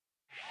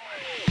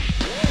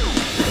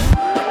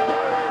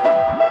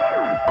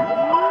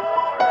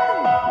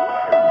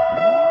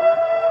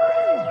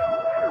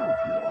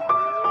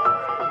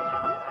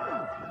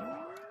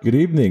Good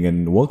evening,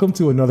 and welcome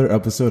to another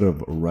episode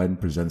of Ren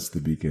Presents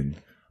the Beacon.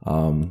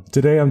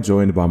 Today I'm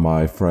joined by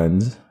my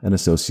friend and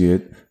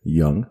associate,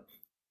 Young.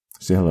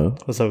 Say hello.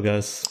 What's up,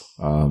 guys?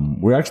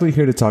 We're actually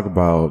here to talk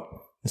about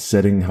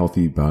setting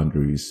healthy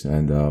boundaries,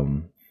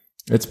 and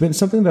it's been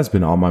something that's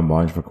been on my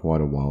mind for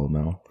quite a while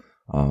now.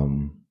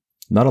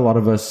 Not a lot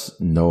of us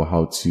know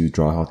how to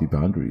draw healthy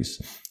boundaries.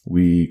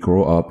 We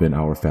grow up in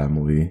our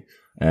family,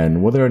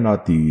 and whether or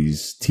not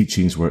these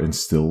teachings were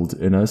instilled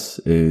in us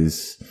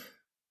is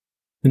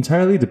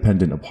entirely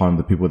dependent upon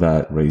the people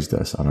that raised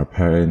us, on our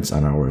parents,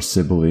 on our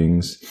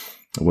siblings,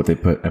 what they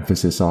put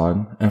emphasis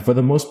on. And for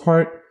the most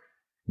part,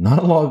 not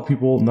a lot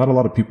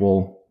of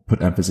people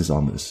put emphasis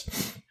on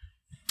this.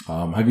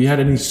 Have you had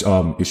any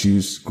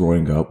issues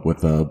growing up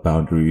with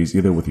boundaries,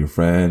 either with your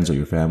friends or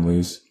your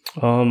families?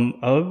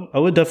 I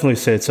would definitely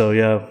say so.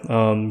 Yeah.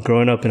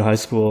 Growing up in high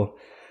school,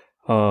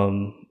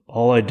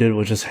 all I did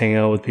was just hang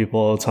out with people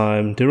all the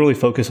time. Didn't really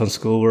focus on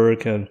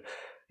schoolwork, and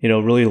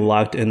really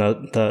lacked in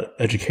that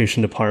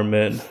education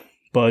department.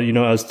 But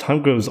as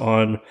time goes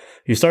on,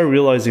 you start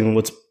realizing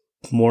what's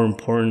more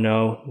important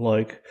now,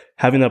 like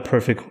having that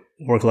perfect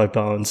work-life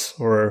balance,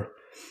 or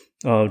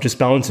just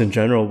balance in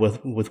general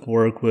with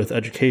work, with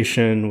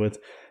education, with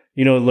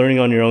learning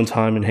on your own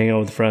time and hanging out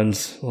with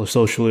friends or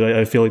socially.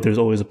 I feel like there's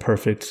always a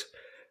perfect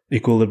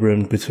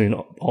equilibrium between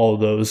all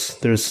of those.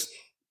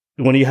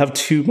 When you have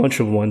too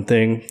much of one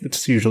thing,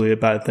 it's usually a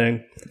bad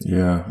thing.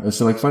 Yeah, it's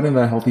like finding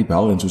that healthy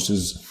balance, which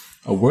is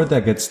a word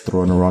that gets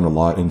thrown around a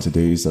lot in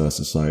today's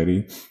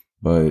society.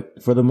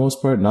 But for the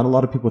most part, not a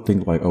lot of people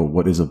think like, oh,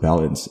 what is a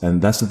balance?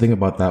 And that's the thing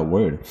about that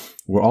word.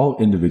 We're all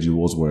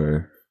individuals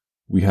where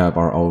we have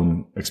our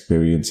own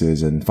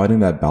experiences, and finding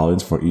that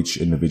balance for each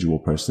individual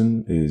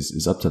person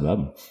is up to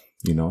them,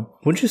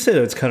 Wouldn't you say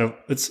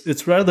that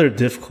it's rather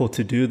difficult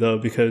to do, though,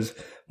 because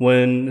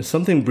when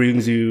something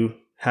brings you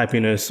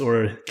happiness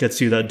or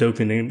gets you that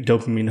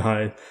dopamine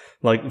high,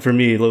 like for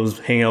me, it was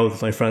hanging out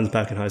with my friends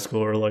back in high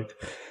school, or like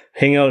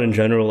hang out in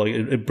general, like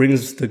it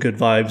brings the good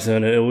vibes,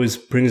 and it always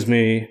brings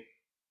me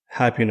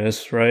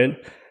happiness, right?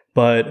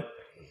 But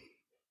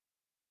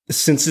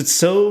since it's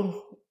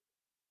so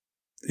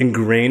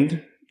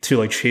ingrained to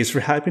like chase for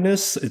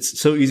happiness,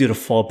 it's so easy to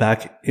fall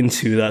back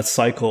into that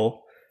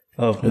cycle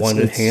of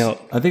wanting to hang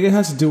out. I think it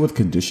has to do with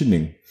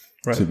conditioning,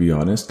 right, to be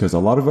honest, because a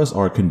lot of us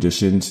are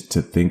conditioned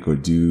to think or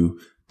do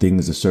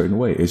things a certain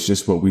way. It's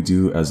just what we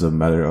do as a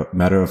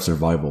matter of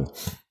survival,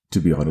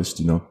 to be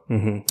honest,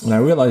 Mm-hmm. And I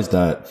realized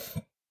that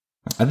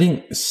I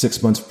think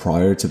 6 months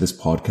prior to this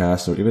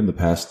podcast, or even the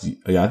past,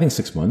 I think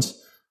 6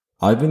 months,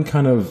 I've been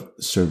kind of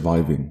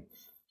surviving,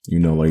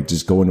 like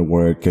just going to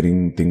work,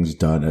 getting things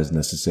done as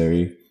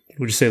necessary.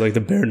 Would you say like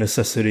the bare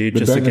necessity,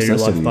 just to get your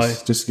life by?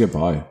 Just to get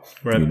by,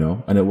 right.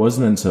 And it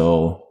wasn't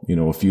until,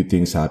 a few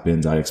things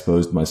happened, I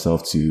exposed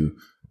myself to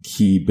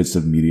key bits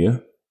of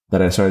media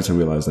that I started to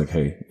realize like,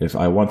 hey, if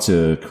I want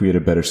to create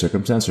a better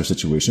circumstance or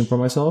situation for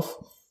myself,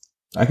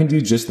 I can do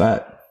just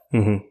that.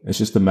 Mm-hmm. It's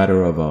just a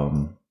matter of,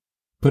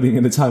 putting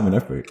in the time and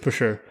effort. For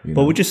sure.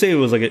 But would you say it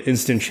was like an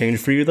instant change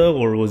for you, though?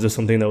 Or was this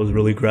something that was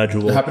really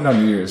gradual? It happened on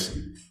New Year's.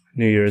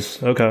 New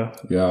Year's. Okay.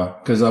 Yeah.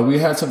 Because we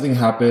had something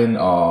happen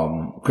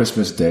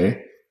Christmas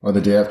Day, or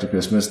the day after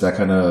Christmas, that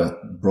kind of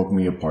broke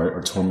me apart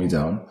or tore me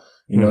down.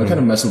 It kind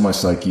of messed with my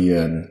psyche,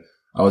 and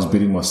I was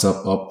beating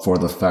myself up for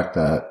the fact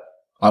that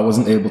I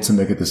wasn't able to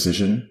make a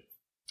decision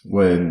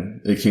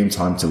when it came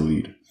time to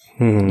lead.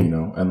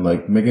 Mm-hmm. And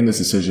like making this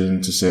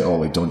decision to say, oh,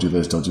 like, don't do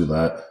this, don't do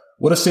that,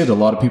 would have saved a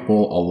lot of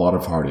people a lot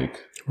of heartache.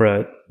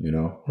 Right.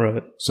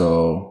 Right.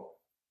 So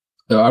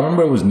I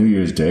remember it was New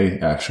Year's Day,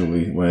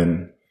 actually,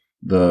 when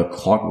the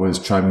clock was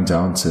chiming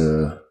down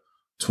to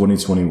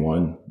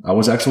 2021. I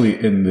was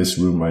actually in this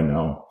room right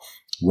now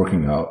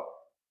working out,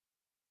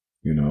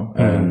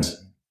 and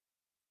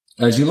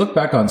as you look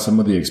back on some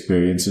of the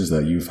experiences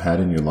that you've had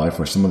in your life,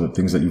 or some of the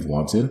things that you've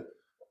wanted,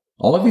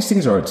 all of these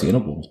things are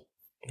attainable.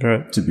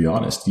 Right. To be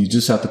honest, you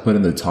just have to put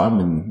in the time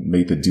and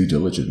make the due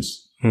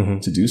diligence. Mm-hmm.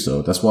 To do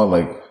so. That's why,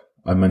 like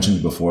I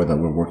mentioned before, that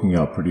we're working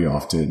out pretty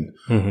often,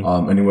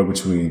 anywhere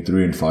between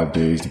 3 and 5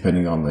 days,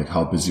 depending on like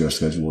how busy our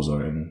schedules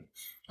are. And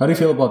how do you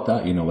feel about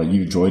that? Like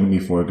you joined me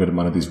for a good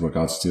amount of these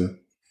workouts too.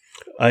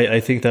 I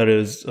think that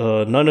is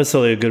not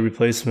necessarily a good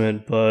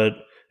replacement, but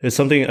it's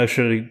something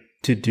actually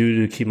to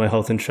do to keep my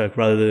health in check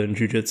rather than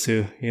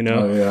jujitsu,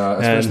 Oh yeah,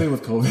 especially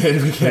with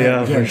COVID, we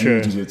can't for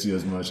sure do jujitsu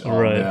as much. Oh,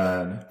 right.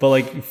 Man. But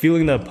like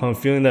feeling that pump,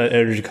 feeling that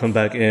energy come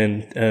back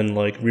in, and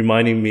like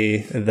reminding me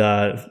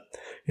that,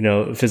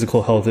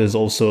 physical health is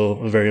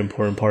also a very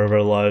important part of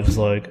our lives.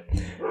 Like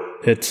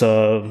it's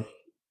so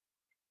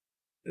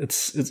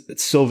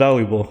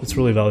valuable. It's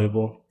really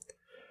valuable.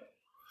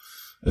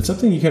 It's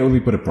something you can't really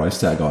put a price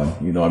tag on.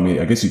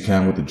 I guess you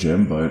can with the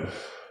gym, but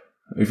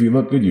if you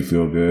look good, you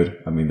feel good.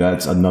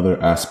 That's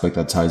another aspect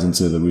that ties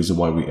into the reason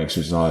why we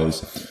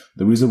exercise,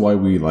 the reason why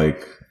we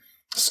like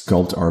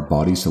sculpt our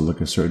bodies to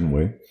look a certain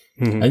way.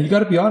 Mm-hmm. And you got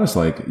to be honest,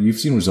 like you've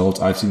seen results,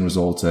 I've seen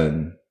results,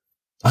 and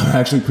I'm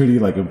actually pretty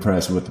like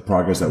impressed with the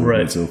progress that we've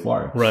made so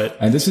far. Right.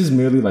 And this is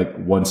merely like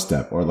one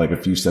step or like a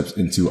few steps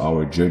into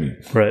our journey.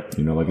 Right.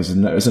 You know, like it's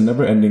a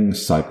never ending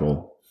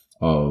cycle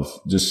of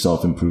just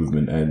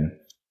self-improvement. And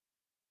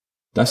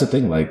that's the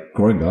thing, like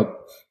growing up,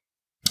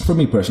 for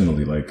me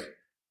personally, like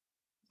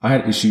I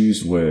had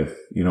issues with,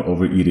 you know,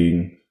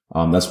 overeating.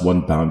 That's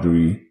one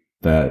boundary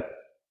that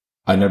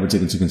I never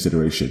take into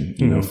consideration.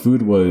 You know,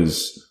 food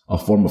was a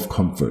form of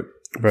comfort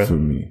for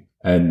me.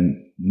 And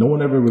no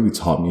one ever really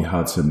taught me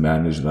how to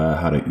manage that,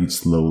 how to eat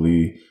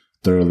slowly,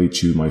 thoroughly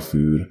chew my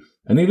food.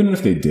 And even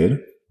if they did,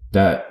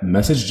 that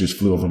message just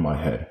flew over my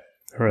head.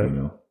 Right. You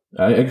know,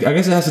 I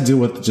guess it has to do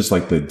with just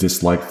like the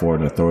dislike for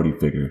an authority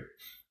figure.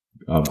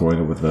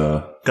 Growing up with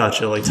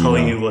gotcha, like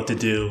telling you what to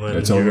do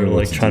and you're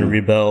like trying to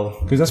rebel.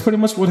 Because that's pretty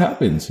much what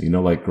happens. You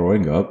know, like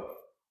growing up,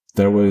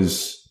 there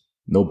was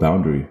no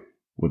boundary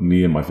with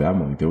me and my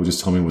family. They would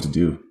just tell me what to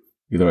do.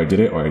 Either I did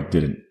it or I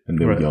didn't. And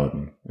they would yell at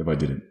me if I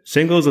didn't.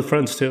 Same goes with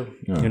friends too,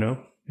 you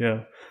know?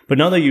 Yeah. But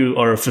now that you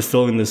are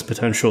fulfilling this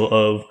potential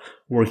of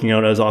working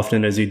out as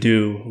often as you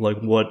do,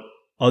 like what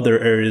other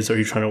areas are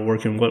you trying to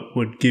work in? What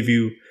would give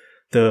you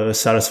the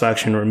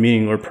satisfaction or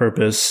meaning or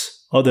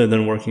purpose other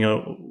than working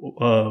out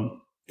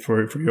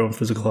for your own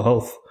physical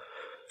health?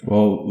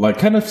 Well, like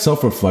kind of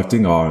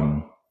self-reflecting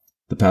on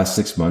the past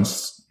 6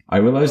 months, I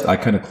realized I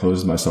kind of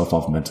closed myself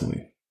off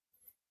mentally,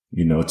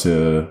 you know,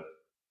 to,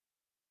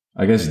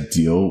 I guess,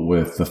 deal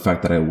with the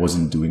fact that I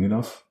wasn't doing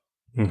enough.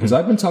 Because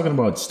I've been talking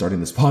about starting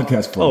this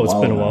podcast for a while. Oh, it's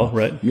been a while,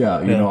 right?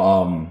 Yeah, you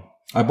know,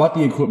 I bought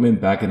the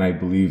equipment back in, I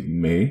believe,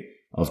 May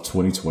of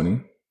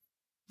 2020.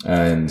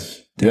 And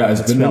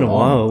it's been a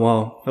while.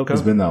 Wow. Okay.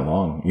 It's been that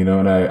long, you know,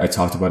 and I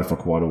talked about it for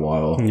quite a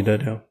while. You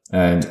did, yeah.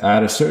 And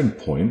at a certain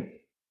point,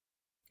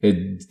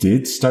 it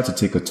did start to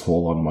take a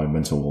toll on my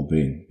mental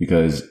well-being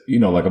because, you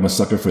know, like I'm a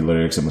sucker for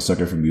lyrics. I'm a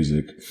sucker for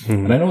music.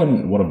 And I know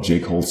in one of J.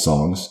 Cole's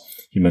songs,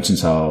 he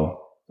mentions how,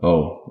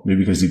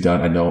 maybe because deep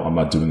down, I know I'm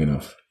not doing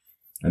enough.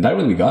 And that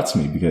really got to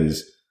me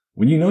because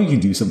when you know you can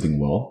do something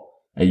well,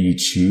 and you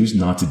choose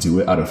not to do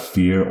it out of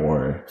fear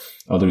or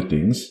other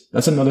things,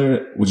 that's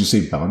another, would you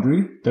say,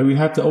 boundary that we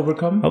have to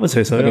overcome? I would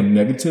say so, like a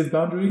negative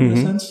boundary in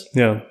a sense.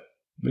 Yeah.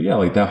 But yeah,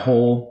 like that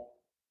whole,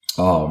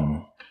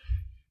 I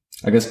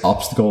guess,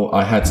 obstacle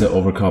I had to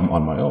overcome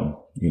on my own,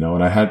 you know,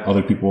 and I had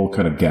other people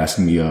kind of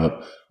gassing me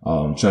up,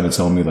 trying to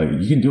tell me like,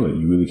 you can do it.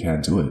 You really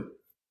can do it.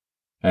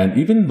 And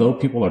even though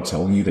people are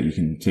telling you that you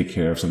can take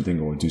care of something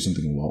or do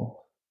something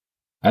well,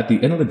 at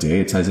the end of the day,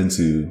 it ties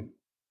into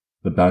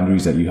the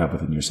boundaries that you have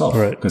within yourself.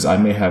 Right. Because I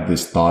may have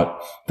this thought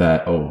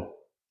that,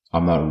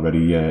 I'm not ready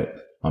yet.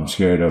 I'm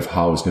scared of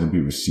how it's going to be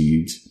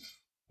received.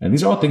 And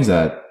these are all things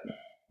that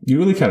you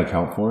really can't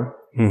account for.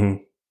 To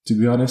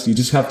be honest, you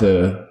just have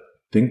to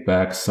think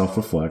back,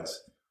 self-reflect,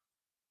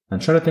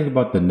 and try to think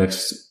about the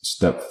next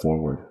step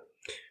forward.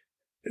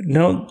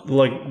 Now,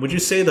 like, would you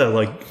say that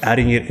like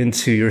adding it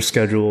into your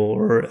schedule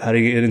or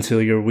adding it into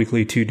your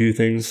weekly to-do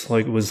things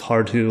like was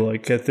hard to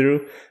like get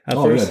through at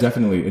first? Yeah,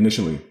 definitely.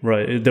 Initially.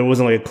 Right. There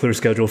wasn't like a clear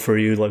schedule for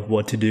you, like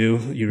what to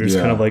do. You were just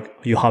kind of like,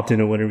 you hopped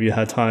in whenever you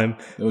had time.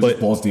 It was just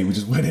balls deep. We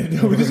just went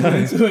in. We just went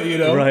into it, you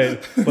know? Right.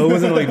 But it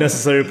wasn't like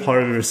necessarily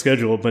part of your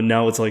schedule, but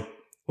now it's like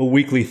a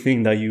weekly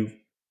thing that you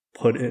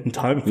put in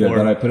time for. Yeah,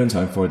 that I put in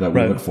time for, that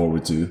we look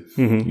forward to,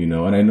 you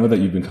know, and I know that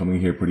you've been coming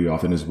here pretty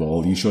often as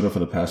well. You showed up for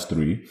the past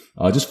 3.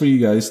 Just for you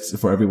guys,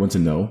 for everyone to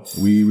know,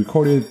 we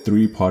recorded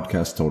 3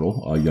 podcasts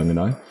total, Young and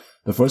I.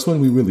 The first one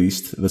we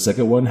released. The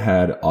second one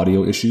had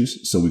audio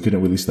issues, so we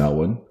couldn't release that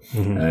one.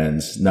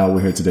 And now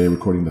we're here today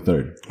recording the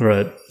third.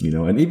 Right. You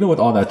know, and even with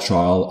all that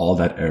trial, all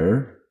that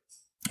error,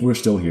 we're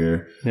still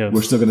here. Yeah.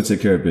 We're still going to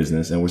take care of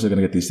business and we're still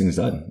going to get these things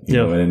done. You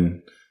know,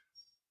 and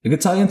it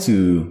could tie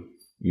into,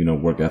 you know,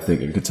 work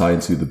ethic. It could tie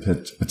into the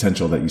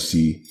potential that you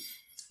see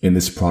in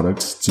this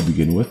product to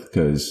begin with.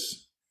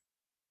 Because,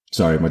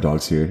 sorry, my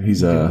dog's here.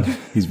 He's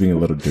being a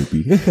little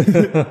derpy.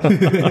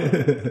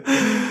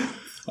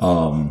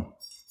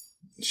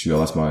 Shoot, I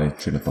lost my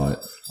train of thought.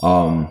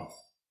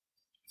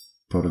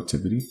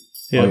 Productivity.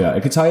 Yeah. Oh yeah,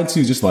 it could tie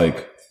into just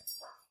like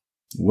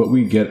what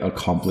we get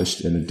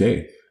accomplished in a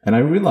day. And I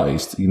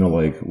realized, you know,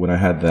 like when I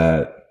had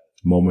that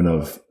moment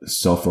of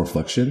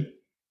self-reflection,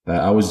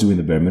 that I was doing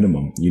the bare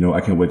minimum. You know,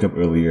 I can wake up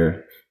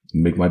earlier,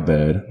 make my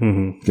bed,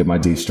 get my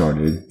day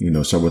started, you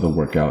know, start with a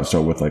workout,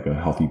 start with like a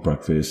healthy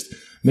breakfast,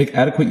 make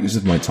adequate use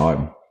of my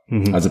time,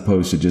 as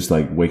opposed to just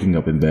like waking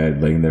up in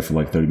bed, laying there for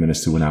like 30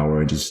 minutes to an hour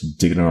and just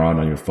digging around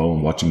on your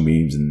phone, watching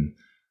memes and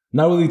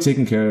not really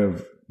taking care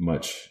of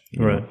much.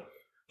 Right.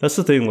 That's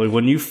the thing. Like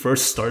when you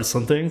first start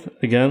something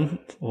again,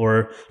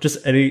 or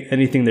just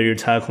anything that you're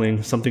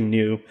tackling, something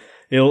new,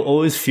 it'll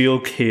always feel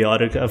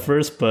chaotic at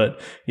first,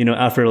 but you know,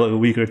 after like a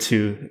week or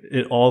two,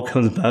 it all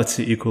comes back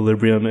to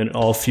equilibrium and it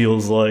all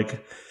feels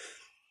like,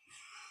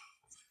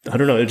 I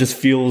don't know, it just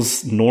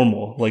feels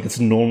normal. Like it's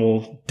a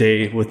normal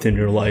day within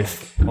your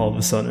life all of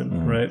a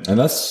sudden, right? And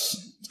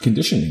that's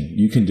conditioning.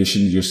 You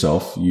conditioned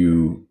yourself.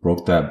 You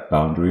broke that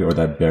boundary or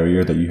that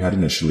barrier that you had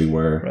initially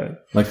where,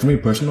 like for me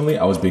personally,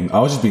 I was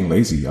just being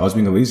lazy. I was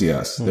being a lazy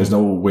ass. There's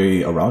no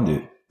way around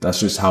it. that's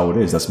just how it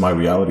is. That's my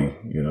reality,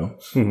 you know?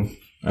 Mhm.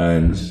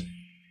 And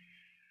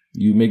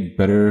you make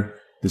better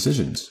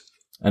decisions.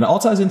 And it all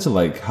ties into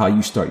like how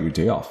you start your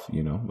day off,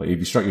 you know? Like if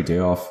you start your day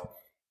off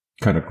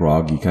kind of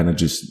groggy, kind of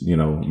just, you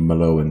know,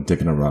 mellow and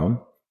dicking around,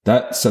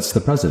 that sets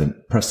the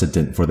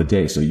precedent for the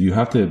day. So you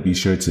have to be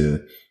sure to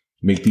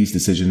make these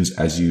decisions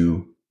as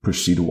you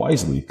proceed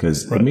wisely,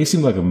 because it may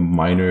seem like a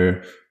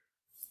minor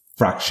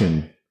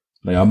fraction,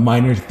 like a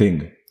minor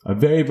thing, a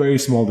very, very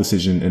small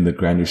decision in the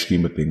grander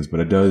scheme of things,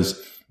 but it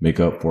does make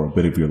up for a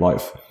bit of your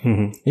life.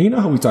 Mhm. And you know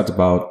how we talked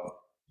about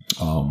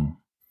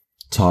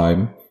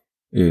time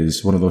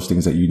is one of those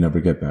things that you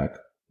never get back.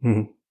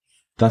 Mhm.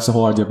 That's the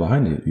whole idea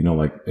behind it. You know,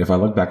 like if I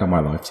look back on my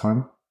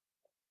lifetime,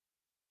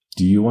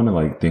 do you want to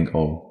like think,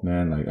 oh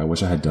man, like I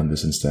wish I had done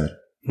this instead?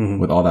 Mhm.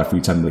 With all that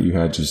free time that you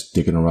had just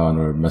dicking around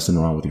or messing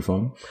around with your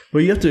phone? But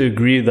you have to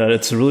agree that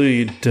it's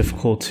really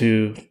difficult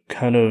to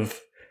kind of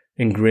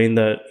ingrain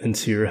that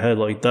into your head.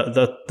 Like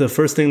that the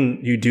first thing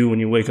you do when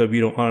you wake up,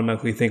 you don't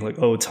automatically think like,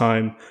 oh,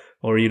 time,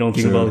 or you don't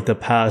think about like the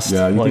past.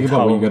 Yeah, you like think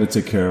about what you got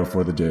to take care of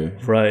for the day.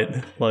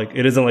 Right. Like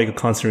it isn't like a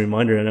constant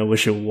reminder, and I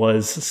wish it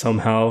was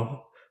somehow.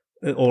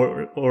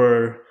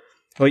 Or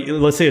like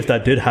let's say if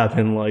that did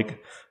happen, like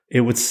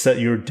it would set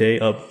your day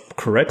up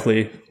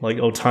correctly. Like,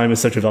 oh, time is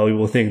such a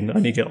valuable thing. I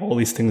need to get all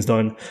these things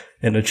done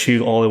and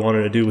achieve all I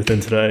wanted to do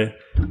within today,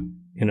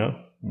 you know?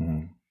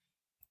 Mm-hmm.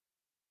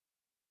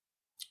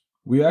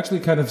 We actually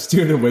kind of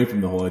steered away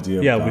from the whole idea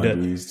of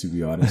boundaries, to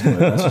be honest. But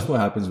that's just what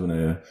happens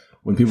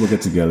when people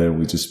get together and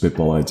we just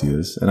spitball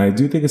ideas. And I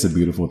do think it's a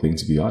beautiful thing,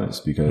 to be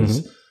honest,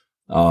 because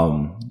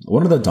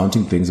one of the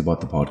daunting things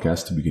about the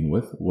podcast to begin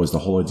with was the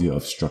whole idea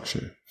of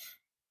structure.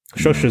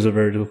 Structure is a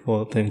very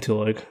difficult thing to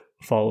like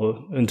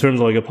follow in terms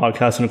of like a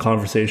podcast and a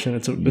conversation.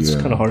 It's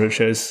kind of hard to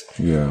chase.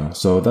 Yeah.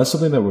 So that's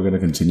something that we're going to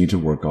continue to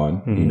work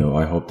on. Mm-hmm. You know,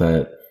 I hope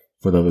that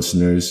for the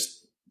listeners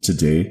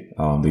today,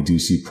 they do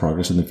see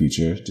progress in the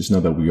future. Just know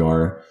that we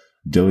are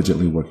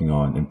diligently working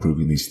on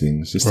improving these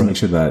things just to make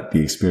sure that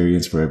the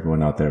experience for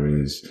everyone out there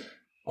is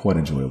quite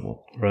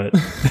enjoyable. Right.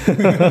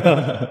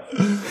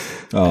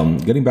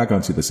 Getting back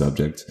onto the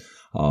subject,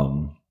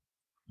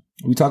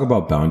 we talk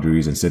about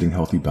boundaries and setting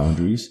healthy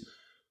boundaries.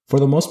 For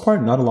the most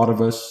part, not a lot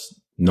of us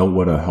know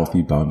what a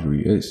healthy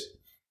boundary is.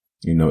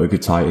 You know, it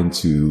could tie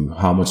into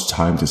how much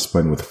time to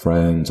spend with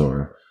friends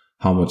or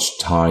how much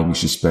time you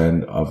should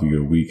spend of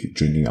your week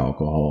drinking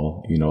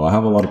alcohol. You know, I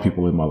have a lot of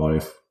people in my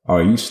life, or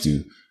I used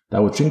to,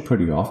 that would drink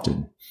pretty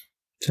often.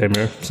 Same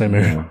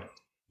here.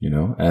 You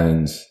know,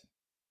 and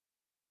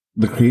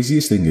the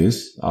craziest thing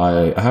is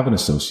I have an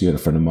associate, a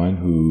friend of mine,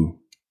 who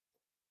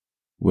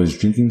was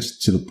drinking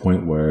to the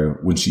point where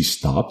when she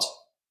stopped,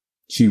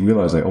 she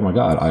realized like, oh my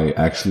God, I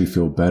actually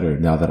feel better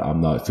now that I'm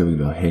not feeling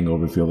the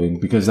hangover feeling,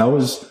 because that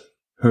was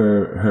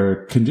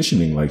her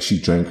conditioning. Like she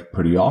drank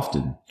pretty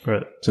often.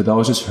 Right. So that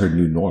was just her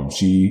new norm.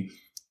 She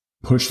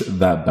pushed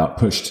that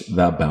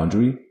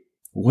boundary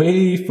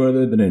way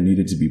further than it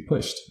needed to be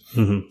pushed.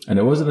 Mm-hmm. And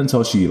it wasn't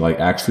until she like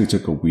actually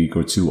took a week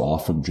or two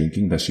off from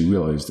drinking that she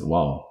realized,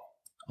 wow,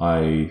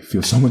 I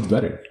feel so much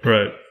better.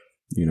 Right.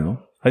 You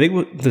know? I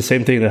think the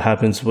same thing that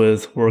happens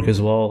with work as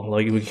well.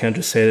 Like we can't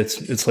just say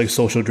it's like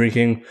social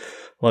drinking.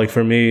 Like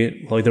for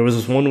me, like there was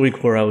this 1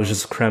 week where I was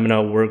just cramming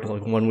out work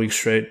like 1 week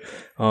straight.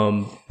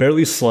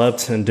 Barely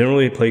slept and didn't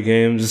really play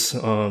games.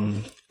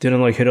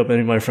 Didn't like hit up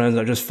any of my friends.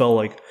 I just felt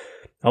like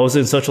I was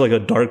in such like a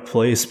dark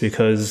place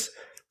because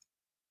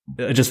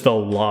I just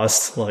felt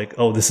lost. Like,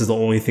 oh, this is the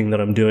only thing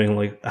that I'm doing.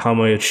 Like, how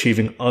am I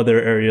achieving other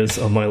areas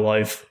of my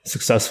life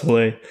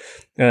successfully?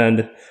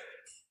 And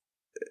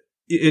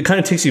it kind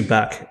of takes you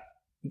back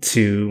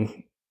to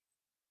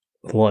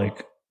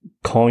like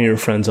calling your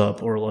friends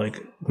up or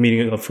like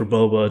meeting up for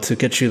boba to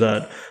get you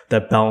that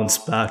balance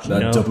back,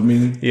 that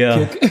dopamine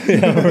kick.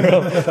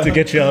 To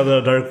get you out of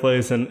that dark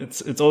place. And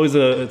it's always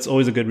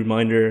a good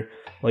reminder,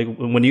 like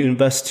when you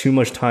invest too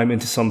much time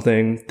into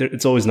something,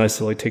 it's always nice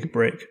to like take a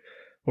break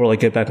or like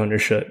get back on your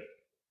shit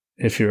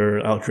if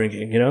you're out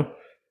drinking, you know?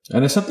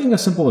 And it's something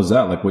as simple as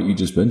that, like what you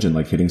just mentioned,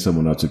 like hitting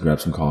someone up to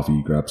grab some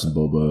coffee, grab some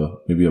boba,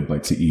 maybe a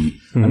bite to eat.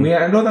 Mm-hmm. I mean,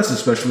 I know that's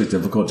especially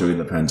difficult during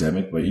the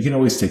pandemic, but you can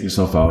always take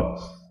yourself out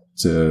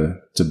to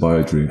buy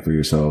a drink for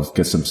yourself,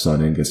 get some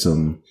sun in, get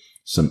some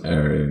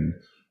air in,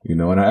 you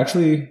know. And I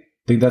actually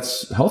think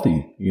that's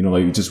healthy. You know,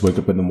 like you just wake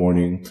up in the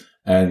morning,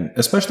 and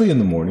especially in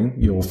the morning,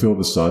 you'll feel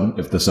the sun,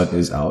 if the sun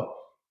is out,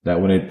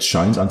 that when it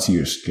shines onto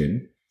your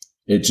skin,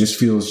 it just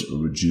feels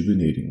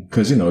rejuvenating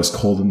because, you know, it's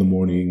cold in the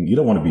morning. You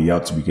don't want to be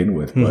out to begin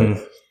with. Mm-hmm.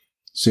 But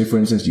say, for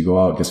instance, you go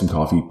out, get some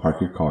coffee, park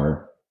your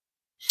car,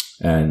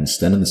 and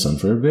stand in the sun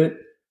for a bit.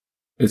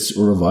 It's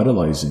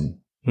revitalizing.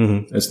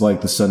 Mm-hmm. It's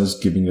like the sun is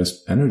giving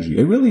us energy.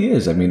 It really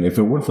is. I mean, if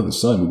it weren't for the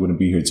sun, we wouldn't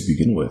be here to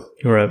begin with.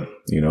 Right.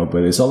 You know,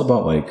 but it's all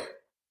about like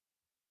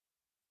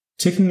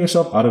taking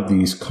yourself out of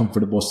these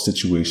comfortable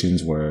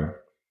situations where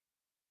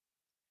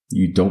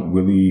you don't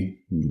really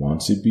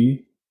want to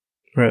be.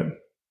 Right.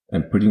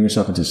 And putting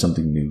yourself into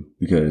something new,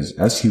 because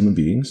as human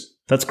beings,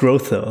 that's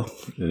growth, though.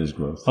 It is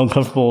growth.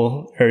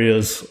 Uncomfortable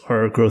areas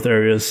are growth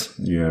areas.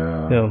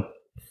 Yeah,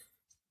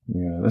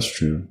 that's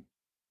true.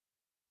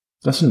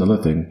 That's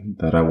another thing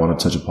that I want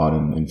to touch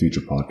upon in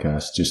future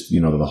podcasts. Just,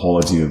 the whole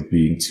idea of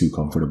being too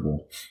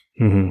comfortable.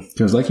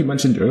 Because like you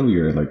mentioned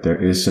earlier, like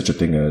there is such a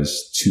thing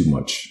as too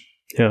much.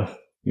 Yeah.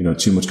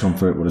 Too much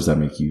comfort. What does that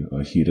make you?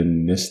 A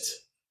hedonist?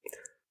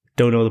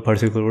 Don't know the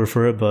particular word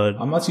for it, but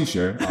I'm not too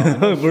sure.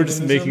 We're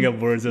just making up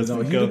words as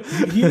we go.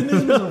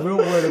 Hedonism is a real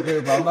word, okay,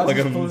 but I'm not like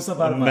just pulling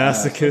stuff out of my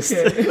masochist.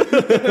 Okay.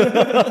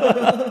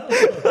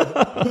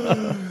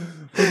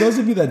 For those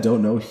of you that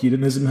don't know,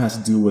 hedonism has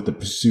to do with the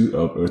pursuit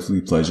of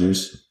earthly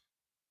pleasures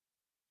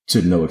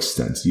to no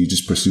extent. You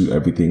just pursue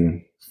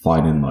everything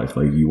fine in life.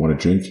 Like you want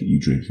to drink, you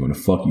drink. You want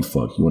to fuck, you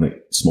fuck. You want to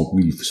smoke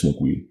weed, you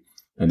smoke weed.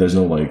 And there's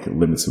no like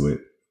limit to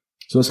it.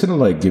 So it's kind of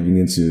like giving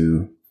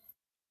into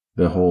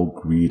the whole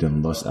greed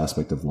and lust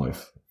aspect of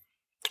life.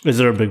 Is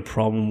there a big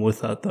problem with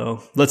that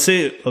though? Let's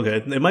say, okay,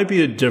 it might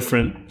be a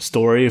different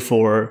story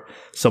for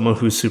someone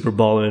who's super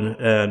balling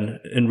and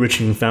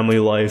enriching family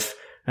life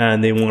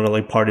and they want to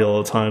like party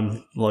all the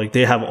time. Like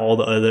they have all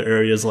the other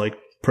areas like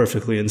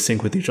perfectly in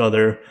sync with each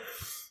other.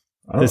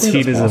 I don't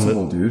think that's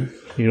possible, dude.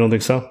 You don't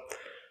think so?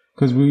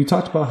 Because we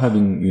talked about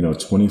having,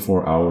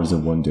 24 hours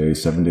in one day,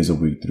 7 days a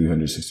week,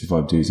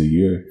 365 days a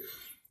year.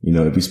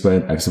 If you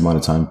spend X amount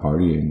of time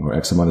partying or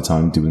X amount of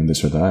time doing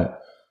this or that,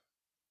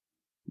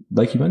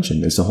 like you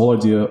mentioned, it's the whole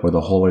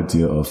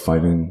idea of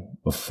finding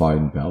a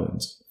fine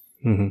balance.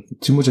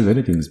 Too much of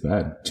anything is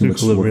bad. Too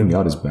much working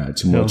out is bad.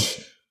 Too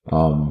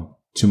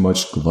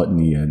much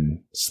gluttony and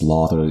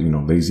sloth or,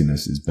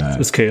 laziness is bad.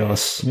 It's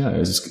chaos. Yeah,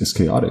 it's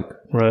chaotic.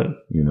 Right.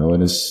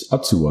 And it's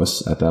up to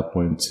us at that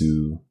point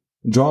to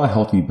draw a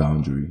healthy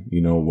boundary,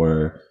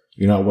 where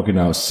you're not working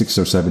out 6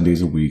 or 7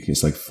 days a week.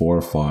 It's like 4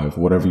 or 5,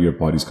 whatever your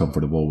body's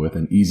comfortable with,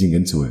 and easing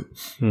into it.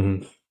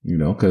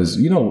 Because,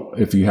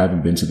 if you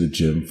haven't been to the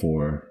gym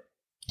for,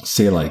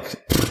 say,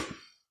 like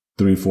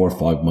 3, 4,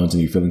 5 months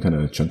and you're feeling kind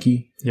of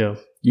chunky, yeah,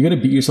 you're going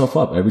to beat yourself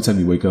up every time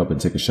you wake up and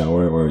take a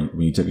shower, or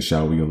when you take a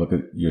shower, you look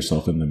at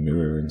yourself in the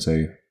mirror and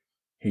say,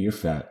 hey, you're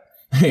fat.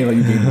 Hey, like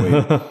you gained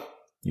weight,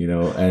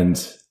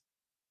 and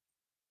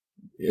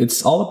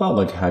it's all about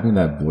like having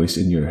that voice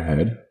in your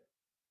head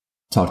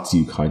talk to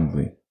you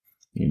kindly.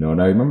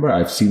 And I remember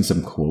I've seen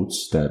some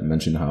quotes that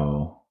mention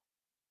how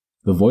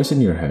the voice in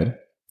your head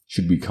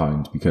should be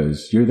kind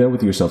because you're there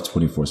with yourself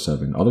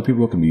 24/7. Other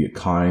people can be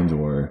kind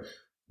or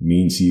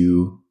mean to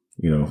you,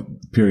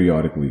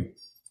 periodically.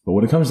 But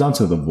when it comes down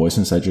to the voice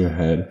inside your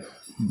head,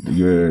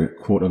 your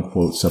quote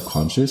unquote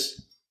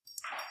subconscious,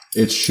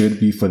 it should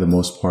be for the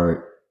most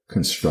part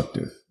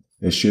constructive.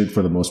 It should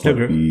for the most part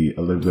be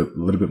a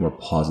little bit more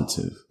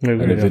positive.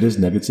 And if it is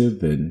negative,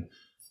 then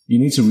you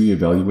need to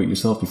reevaluate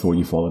yourself before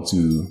you fall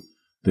into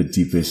the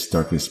deepest,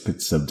 darkest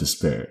pits of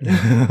despair.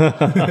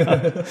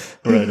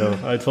 Right. No,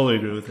 I totally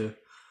agree with you.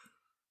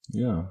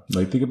 Yeah.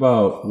 Like think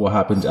about what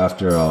happened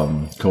after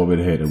COVID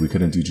hit and we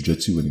couldn't do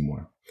jiu-jitsu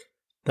anymore.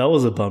 That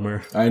was a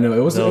bummer. I know. It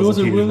was a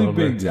really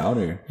big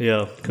downer.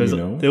 Yeah. Because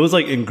it was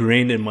like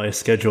ingrained in my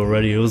schedule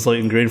already. It was like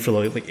ingrained for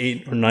like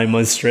 8 or 9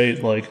 months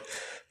straight, like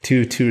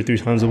 2 or 3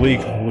 times a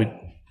week.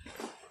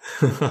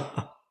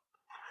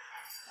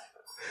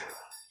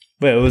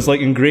 But it was like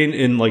ingrained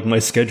in like my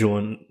schedule,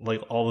 and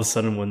like all of a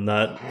sudden when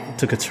that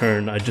took a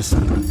turn, I just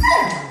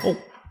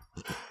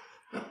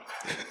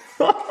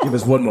Give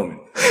us one moment.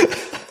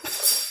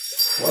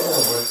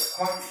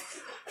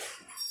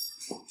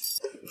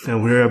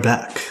 And we're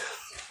back.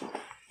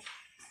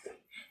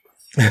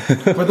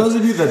 For those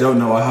of you that don't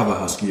know, I have a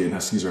husky, and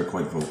huskies are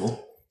quite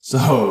vocal.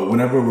 So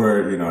whenever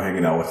we're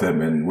hanging out with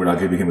him and we're not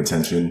giving him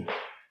attention,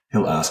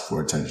 he'll ask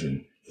for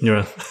attention.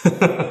 Yeah.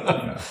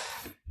 Yeah.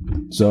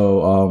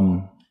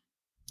 So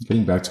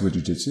getting back to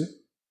jiu-jitsu.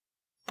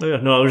 Oh, yeah,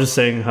 no, I was just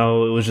saying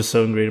how it was just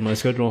so ingrained in my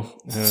schedule,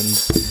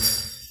 and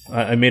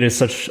I made it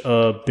such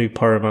a big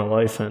part of my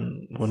life.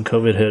 And when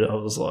COVID hit, I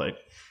was like,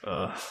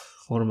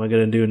 what am I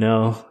going to do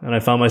now? And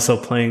I found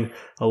myself playing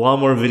a lot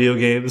more video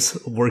games,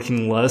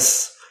 working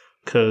less,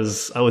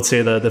 because I would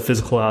say that the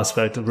physical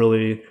aspect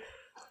really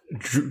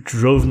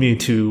drove me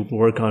to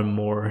work on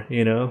more,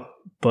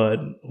 But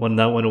when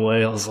that went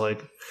away, I was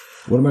like,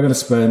 what am I going to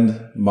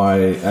spend my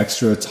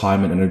extra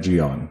time and energy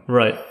on?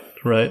 Right.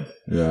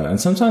 Yeah, and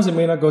sometimes it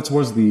may not go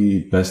towards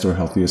the best or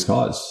healthiest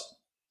cause.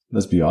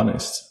 Let's be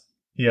honest.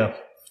 Yeah.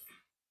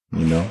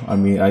 I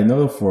mean, I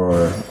know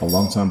for a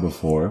long time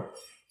before,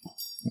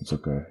 it's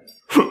okay.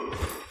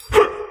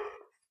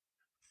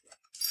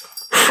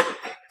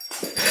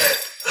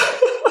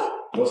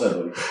 What's that,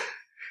 buddy?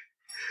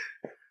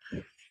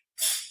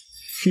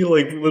 He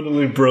like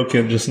literally broke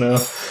in just now.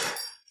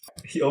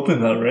 He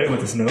opened that, right, with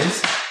his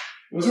nose?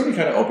 It was already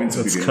kind of open to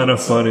begin with. That's kind of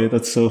funny.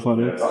 That's so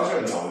funny. Yeah, dogs are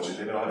intelligent.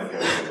 They know how to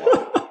get what they want.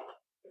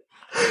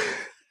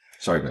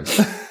 Sorry, guys.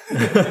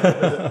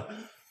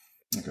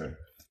 Okay.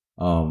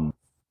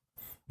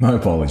 My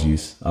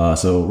apologies.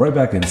 So right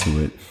back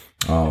into it.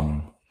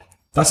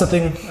 That's the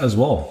thing as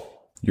well.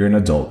 You're an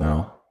adult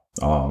now.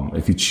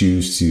 If you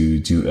choose to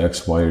do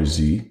X, Y, or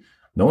Z,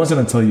 no one's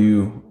going to tell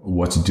you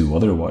what to do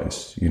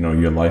otherwise.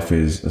 Your life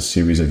is a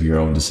series of your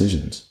own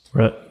decisions.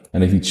 Right.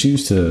 And if you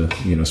choose to,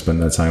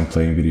 spend that time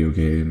playing video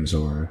games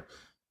or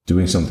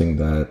doing something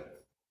that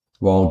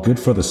while good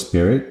for the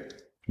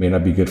spirit, may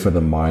not be good for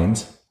the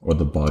mind or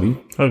the body.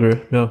 I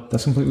agree. Yeah.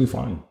 That's completely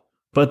fine.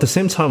 But at the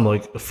same time,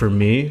 like for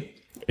me,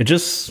 it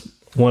just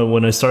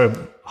when I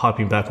started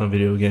hopping back on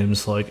video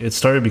games, like it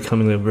started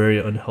becoming a very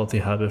unhealthy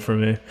habit for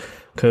me.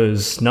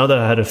 Because now that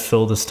I had to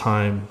fill this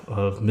time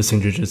of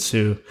missing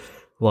jujitsu,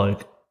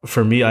 like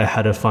for me, I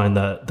had to find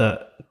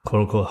that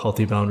quote unquote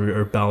healthy boundary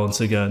or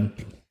balance again.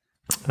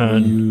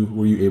 And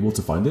Were you able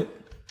to find it?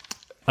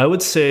 I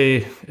would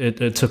say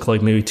it took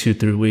like maybe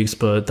 2-3 weeks,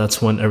 but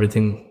that's when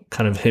everything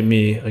kind of hit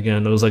me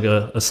again. It was like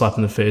a slap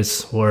in the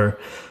face where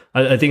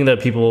I think that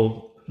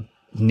people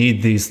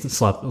need these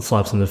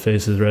slaps in the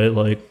faces, right?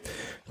 Like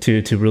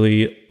to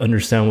really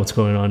understand what's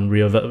going on,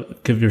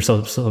 give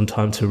yourself some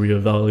time to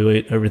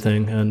reevaluate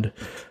everything. And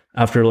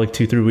after like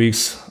 2-3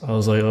 weeks, I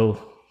was like, oh,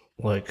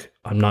 like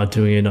I'm not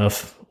doing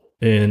enough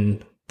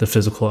in the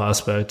physical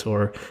aspect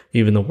or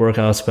even the work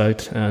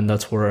aspect. And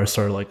that's where I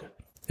started like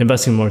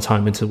investing more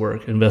time into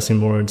work, investing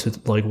more into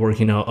like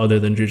working out other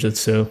than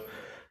jiu-jitsu.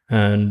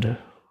 And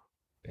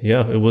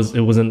yeah, it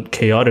wasn't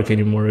chaotic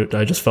anymore.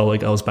 I just felt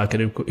like I was back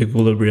at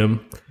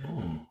equilibrium.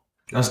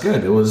 That's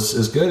good.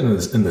 It's good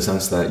in the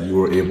sense that you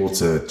were able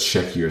to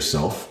check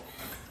yourself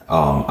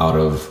out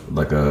of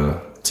like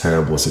a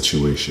terrible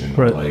situation,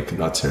 right. Like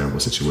not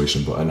terrible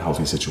situation, but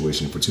unhealthy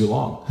situation for too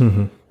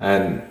long.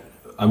 And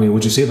I mean,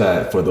 would you say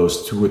that for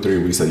those 2 or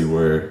 3 weeks that you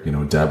were,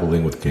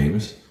 dabbling with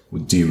games,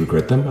 do you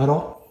regret them at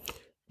all?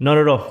 Not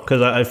at all,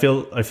 because I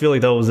feel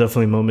like that was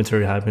definitely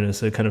momentary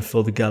happiness. It kind of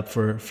filled the gap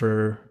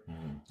for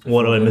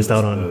what I missed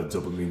out on. The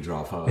dopamine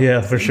drop, huh?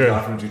 Yeah, for sure.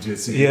 From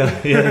jiu-jitsu. Yeah,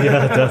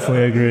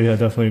 definitely agree. I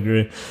definitely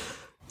agree.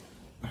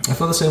 I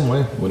feel the same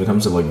way when it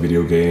comes to like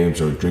video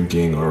games or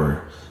drinking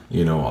or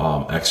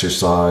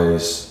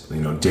exercise.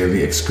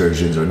 Daily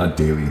excursions or not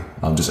daily,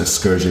 just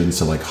excursions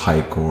to like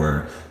hike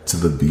or to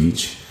the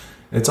beach.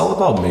 It's all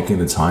about making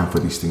the time for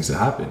these things to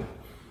happen.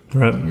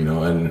 Right.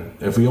 And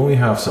if we only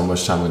have so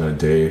much time in a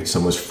day, so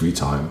much free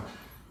time,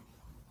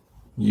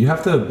 you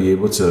have to be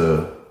able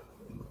to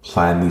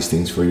plan these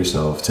things for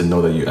yourself to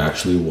know that you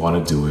actually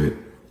want to do it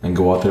and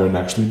go out there and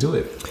actually do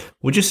it.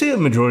 Would you say a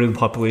majority of the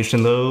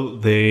population, though,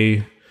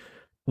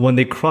 when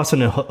they cross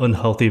an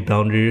unhealthy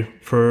boundary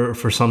for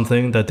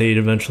something, that they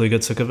eventually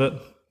get sick of it?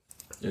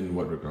 In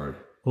what regard?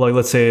 Like,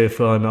 let's say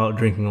if I'm out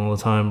drinking all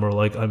the time, or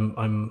like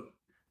I'm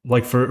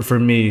like for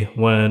me,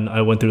 when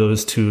I went through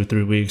those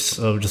 2-3 weeks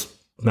of just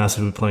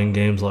massively playing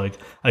games, like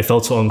I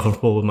felt so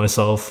uncomfortable with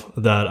myself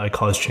that I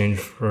caused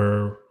change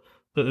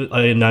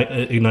I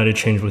ignited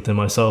change within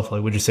myself.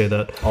 Like, would you say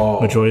that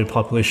majority of the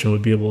population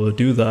would be able to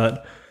do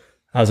that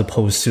as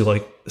opposed to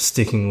like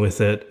sticking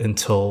with it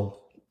until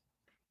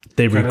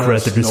they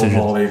regret the decision?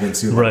 Snowballing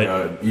into like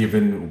an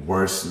even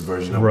worse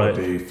version of what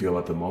they feel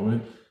at the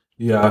moment.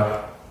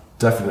 Yeah,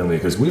 definitely,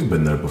 because we've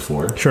been there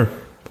before. Sure.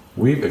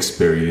 We've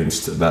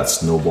experienced that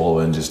snowball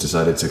and just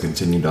decided to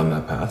continue down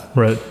that path.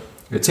 Right.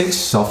 It takes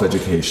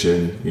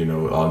self-education,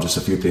 just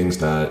a few things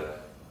that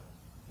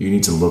you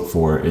need to look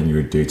for in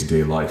your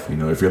day-to-day life.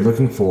 If you're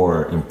looking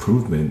for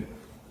improvement,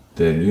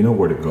 then you know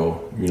where to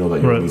go. You know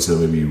that you need to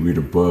maybe read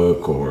a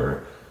book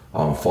or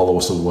follow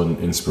someone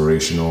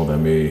inspirational that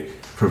may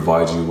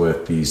provide you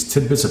with these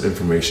tidbits of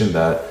information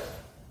that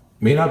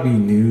may not be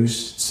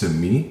news to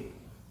me,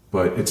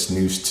 but it's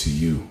news to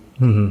you.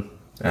 Mm-hmm.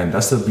 And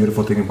that's the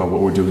beautiful thing about what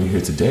we're doing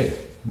here today.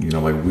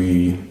 Like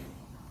we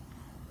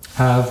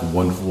have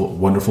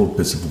wonderful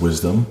bits of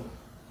wisdom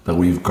that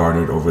we've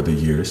garnered over the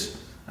years.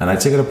 And I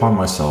take it upon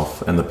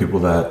myself and the people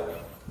that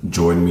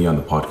join me on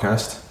the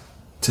podcast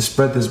to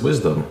spread this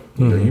wisdom.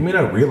 Mm-hmm. You may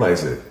not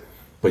realize it,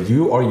 but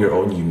you are your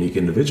own unique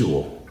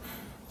individual,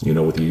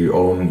 with your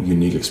own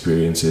unique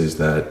experiences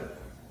that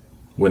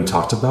when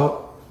talked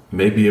about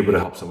may be able to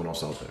help someone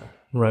else out there.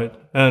 Right.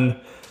 And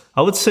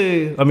I would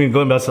say,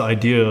 going back to the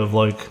idea of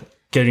like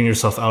getting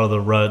yourself out of the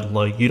rut,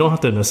 like you don't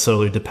have to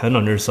necessarily depend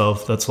on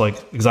yourself. That's like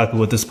exactly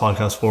what this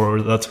podcast for,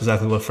 or that's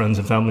exactly what friends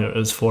and family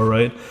is for,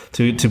 right?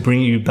 To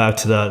bring you back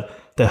to that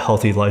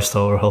healthy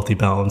lifestyle or healthy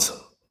balance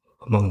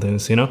among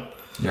things, Yeah,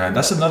 and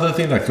that's another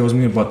thing that kills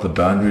me about the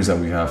boundaries that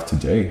we have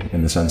today,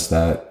 in the sense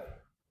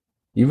that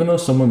even though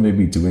someone may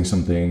be doing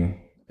something,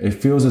 it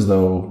feels as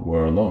though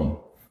we're alone.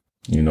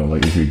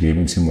 Like if you're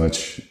gaming too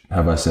much,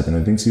 have I said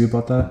anything to you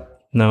about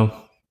that? No.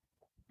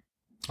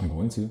 I'm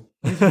going to.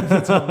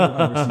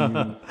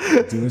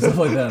 Doing stuff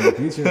like that in the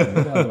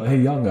future. Hey,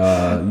 Young,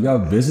 you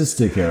got business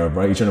to take care of,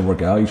 right? You're trying to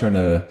work out. You're trying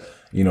to,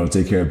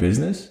 take care of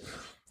business.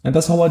 And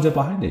that's the whole idea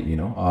behind it,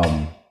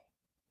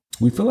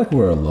 We feel like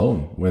we're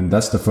alone when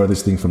that's the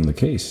furthest thing from the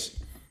case.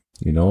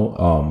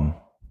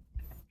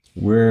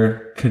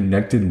 We're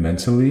connected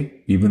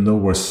mentally, even though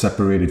we're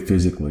separated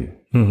physically.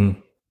 Mm-hmm.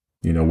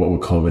 What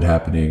with COVID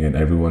happening and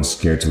everyone's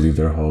scared to leave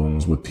their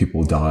homes, with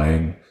people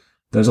dying,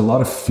 there's a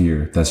lot of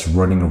fear that's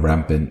running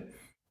rampant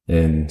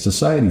in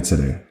society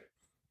today.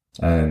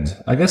 And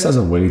I guess as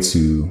a way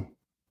to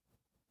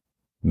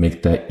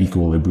make that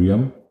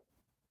equilibrium,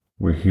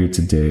 we're here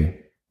today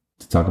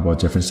to talk about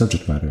different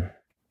subject matter.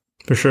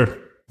 For sure.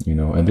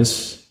 And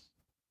this,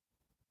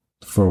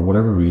 for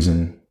whatever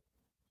reason,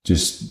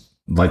 just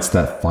lights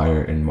that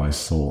fire in my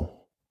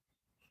soul.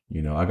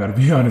 You know, I gotta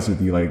be honest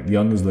with you. Like,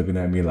 Young is looking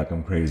at me like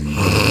I'm crazy.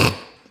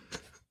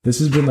 This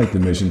has been like the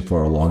mission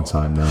for a long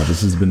time now.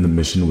 This has been the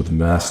mission with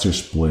Master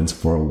Splints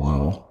for a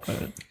while.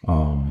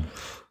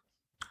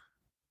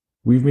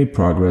 We've made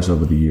progress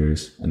over the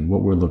years, and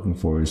what we're looking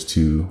for is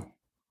to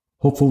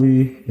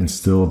hopefully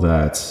instill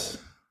that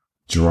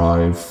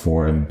drive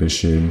for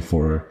ambition,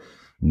 for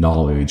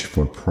knowledge,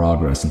 for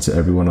progress into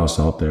everyone else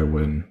out there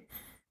when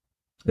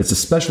it's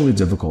especially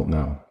difficult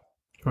now.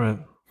 Right.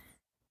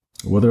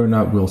 Whether or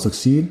not we'll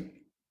succeed,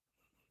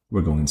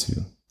 we're going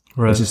to.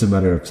 Right. It's just a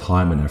matter of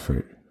time and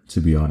effort,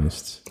 to be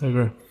honest. I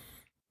agree.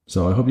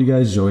 So I hope you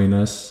guys join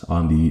us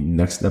on the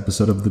next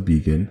episode of The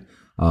Beacon.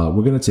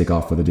 We're going to take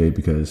off for the day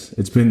because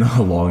it's been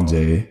a long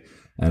day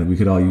and we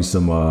could all use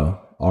some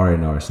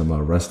R&R, some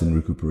rest and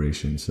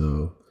recuperation.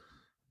 So,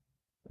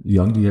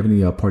 Young, do you have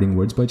any parting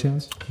words by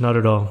chance? Not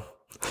at all.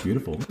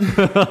 Beautiful.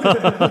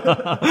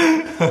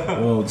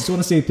 Well, just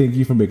want to say thank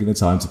you for making the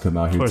time to come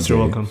out here today. You're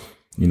welcome.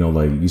 You know,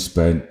 like, you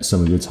spent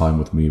some of your time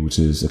with me, which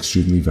is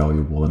extremely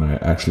valuable, and I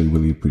actually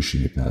really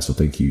appreciate that. So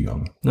thank you,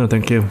 Young. No,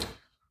 thank you.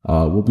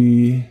 We'll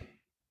be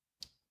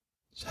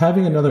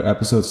having another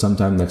episode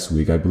sometime next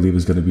week. I believe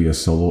it's going to be a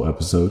solo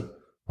episode,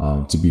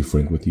 to be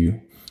frank with you.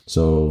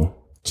 So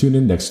tune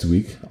in next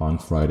week on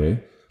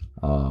Friday.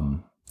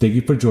 Thank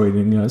you for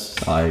joining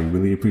us. I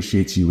really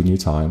appreciate you and your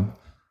time.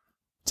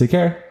 Take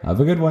care.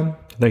 Have a good one.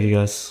 Thank you,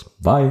 guys.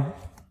 Bye.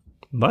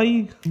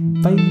 Bye.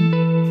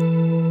 Bye.